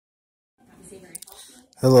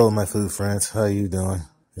Hello, my food friends. How you doing?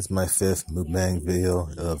 It's my fifth mukbang video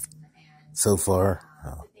of so far. I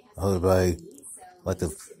hope everybody like the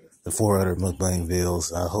four other mukbang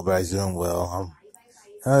videos. I hope everybody's doing well.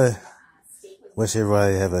 I wish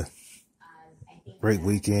everybody have a great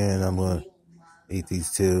weekend. I'm gonna eat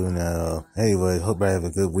these two. And anyway, hope everybody have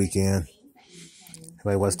a good weekend.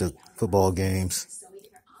 Everybody watch the football games.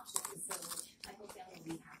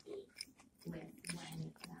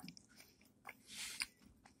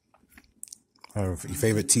 Or your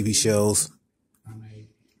favorite TV shows,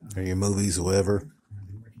 or your movies, or whatever.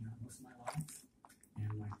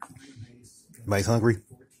 Everybody's hungry?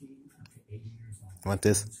 Want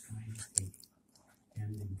this?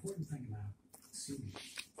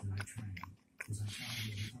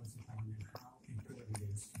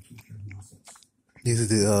 These are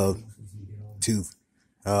the two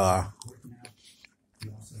the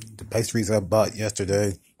pastries I bought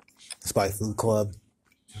yesterday. Spy Food Club.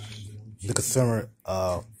 The consumer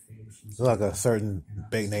it's like a certain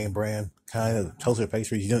big name brand kind of toaster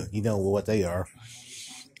pastries. You know what they are.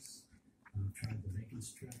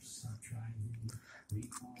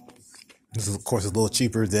 This is of course a little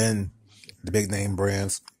cheaper than the big name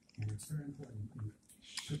brands.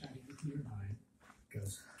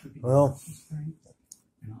 Well,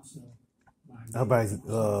 everybody's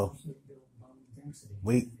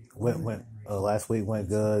week went last week went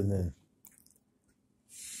good, and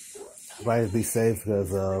everybody be safe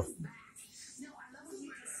because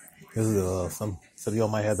some of y'all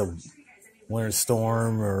might have the winter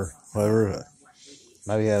storm or whatever.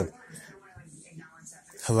 Maybe have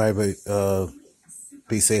everybody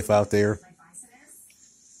be safe out there.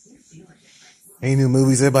 Any new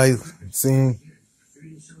movies everybody seen?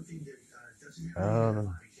 I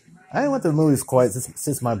didn't went to the movies quite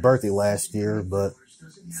since my birthday last year, but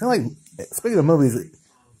I feel like, speaking of movies,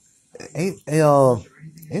 any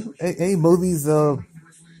movies getting a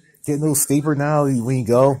little steeper now when you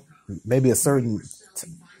go? Maybe a certain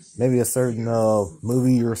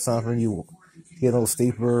movie or something you get a little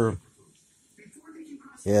steeper.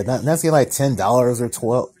 Yeah, that's getting like $10 or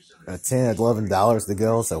 $11 to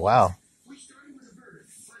go. So wow.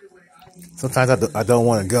 Sometimes I don't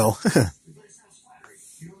want to go.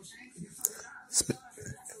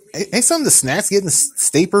 Ain't some of the snacks getting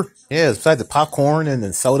steeper? Yeah, besides the popcorn and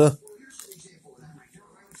the soda.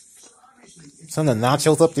 Some of the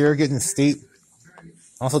nachos up there getting steep.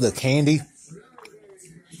 Also the candy.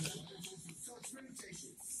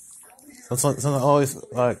 Some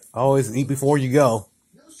always eat before you go.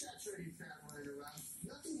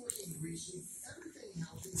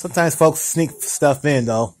 Sometimes folks sneak stuff in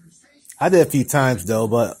though. I did a few times though,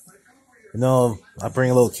 but I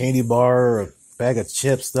bring a little candy bar or a bag of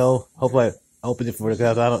chips though. Hopefully I open it for the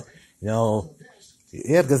guys. I don't,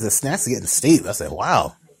 yeah, because the snacks are getting steep. I said,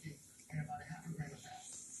 wow.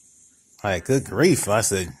 Like, good grief. I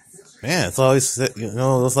said, man, it's always, it's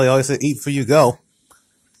like I always said, eat before you go.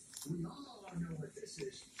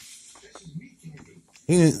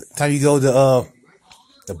 Anytime you go to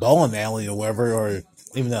the bowling alley or wherever, or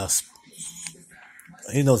even those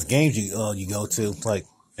games you go to, it's like,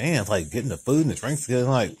 man, it's like getting the food and the drinks, getting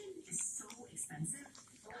like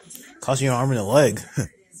cost you an arm and a leg.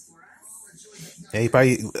 Yeah, you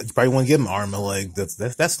probably want to give them an arm and a leg.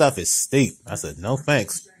 That stuff is steep. I said, no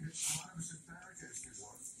thanks.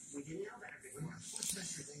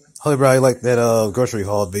 Hope everybody liked that grocery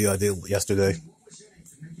haul video I did yesterday.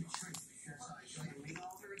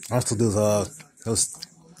 I also do those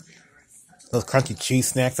crunchy cheese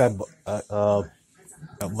snacks when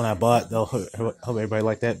I bought. Hope everybody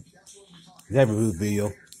liked that review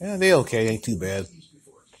video. Yeah, they okay, ain't too bad.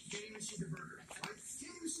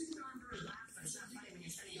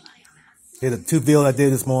 Yeah, the two videos I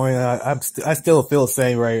did this morning, I still feel the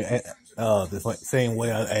same the same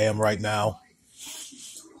way I am right now.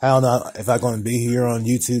 I don't know if I'm going to be here on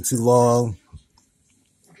YouTube too long.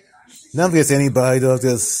 Nothing against anybody though.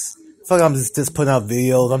 Just I feel like I'm just putting out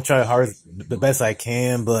videos. I'm trying hard the best I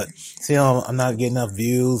can, but I'm not getting enough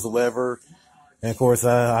views or whatever. And of course,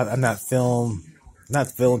 I'm not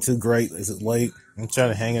feeling too great. It's late. I'm trying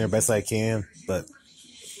to hang in the best I can, but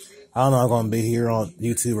I don't know if I'm going to be here on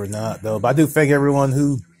YouTube or not though. But I do thank everyone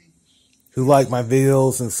who like my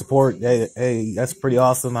videos and support. Hey, that's pretty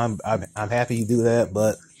awesome. I'm happy you do that,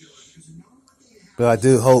 but I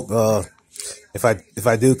do hope if I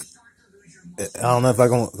do, I don't know if I'm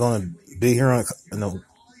going to be here on.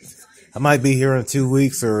 I might be here in 2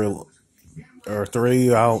 weeks or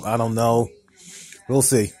 3. I don't know. We'll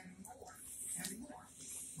see.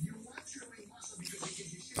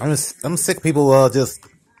 I'm sick of people just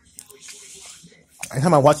every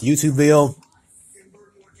time I watch a YouTube video,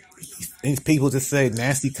 these people just say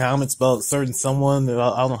nasty comments about certain someone.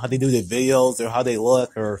 I don't know how they do their videos or how they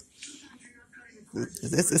look, or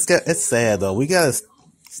it's sad though. We gotta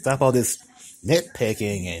stop all this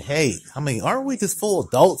nitpicking and hate. I mean, aren't we just full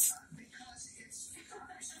adults?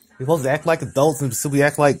 We're supposed to act like adults and so we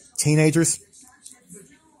act like teenagers.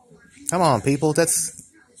 Come on, people.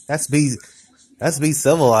 That's be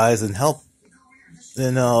civilized and help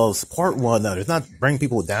and support one another. It's not bring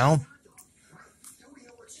people down.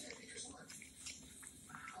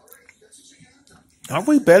 Aren't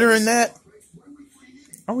we better than that?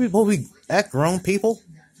 Aren't we supposed to act grown people?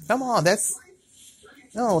 Come on, let's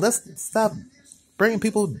stop bringing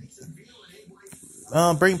people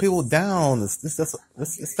down. Let's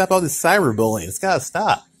stop all this cyberbullying. It's gotta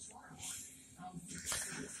stop.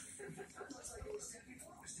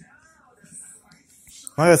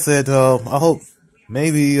 Like I said, I hope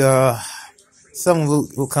maybe something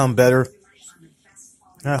will come better.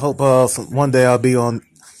 I hope one day I'll be on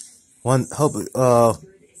one.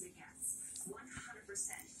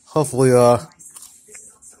 Hopefully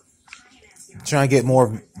trying to get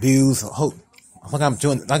more views. I'm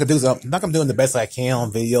doing the best I can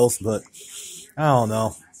on videos, but I don't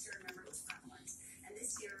know.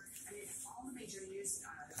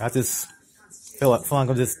 I just feel like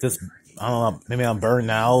I'm just I don't know. Maybe I'm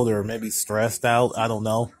burned out or maybe stressed out. I don't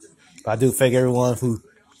know. But I do think everyone who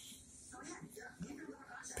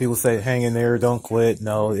people say hang in there, don't quit.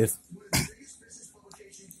 No,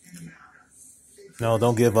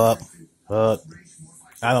 don't give up. But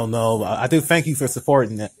I don't know. I do thank you for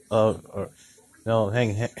supporting it.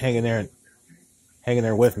 Hanging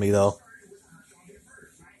there with me though.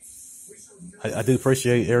 I do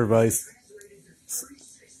appreciate everybody's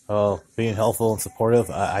being helpful and supportive.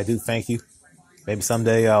 I do thank you. Maybe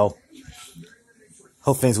someday I'll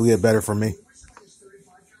hope things will get better for me.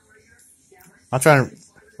 I'm trying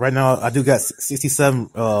right now. I do got 67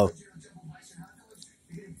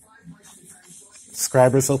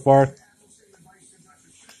 subscribers so far.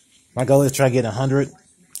 My goal is to try to get 100.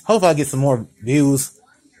 Hope I get some more views.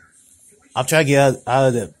 I'll try to get out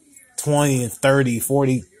of the 20 and 30,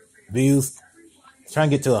 40 views. Try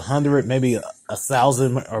and get to 100, maybe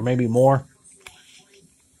 1,000 or maybe more.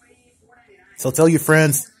 So tell your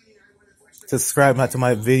friends to subscribe to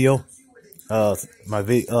my video, channel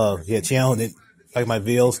and like my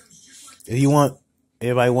videos. If you want,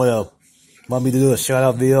 everybody want me to do a shout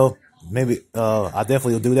out video, maybe I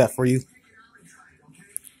definitely will do that for you.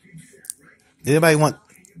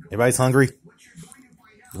 Everybody's hungry?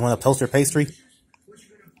 You want a toaster pastry?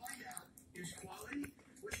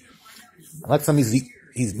 I like some of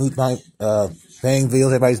these Mukbang bang videos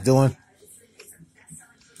everybody's doing.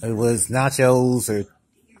 It was nachos or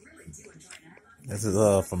this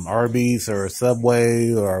is from Arby's or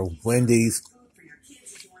Subway or Wendy's.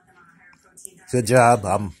 Good job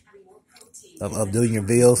of doing your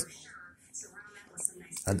videos.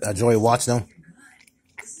 I enjoy watching them.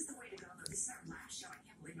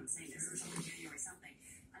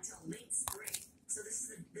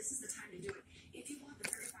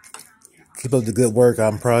 Keep up the good work.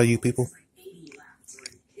 I'm proud of you people.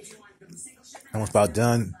 I'm almost about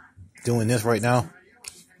done doing this right now.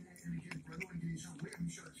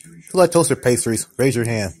 If you like toaster pastries, raise your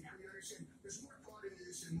hand.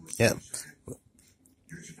 Yep.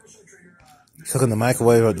 Cook in the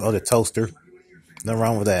microwave or the toaster. Nothing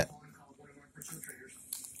wrong with that.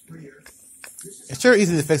 It's sure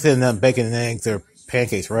easy to fix it than bacon and eggs or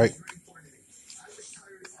pancakes, right?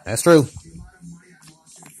 That's true.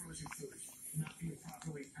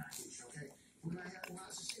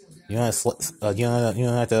 You don't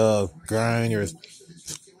have to grind or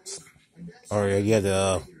you have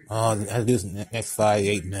to I have to do this in the next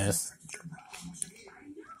 5-8 minutes.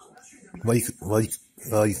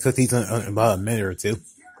 You cook these in about a minute or two,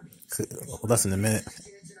 less than a minute.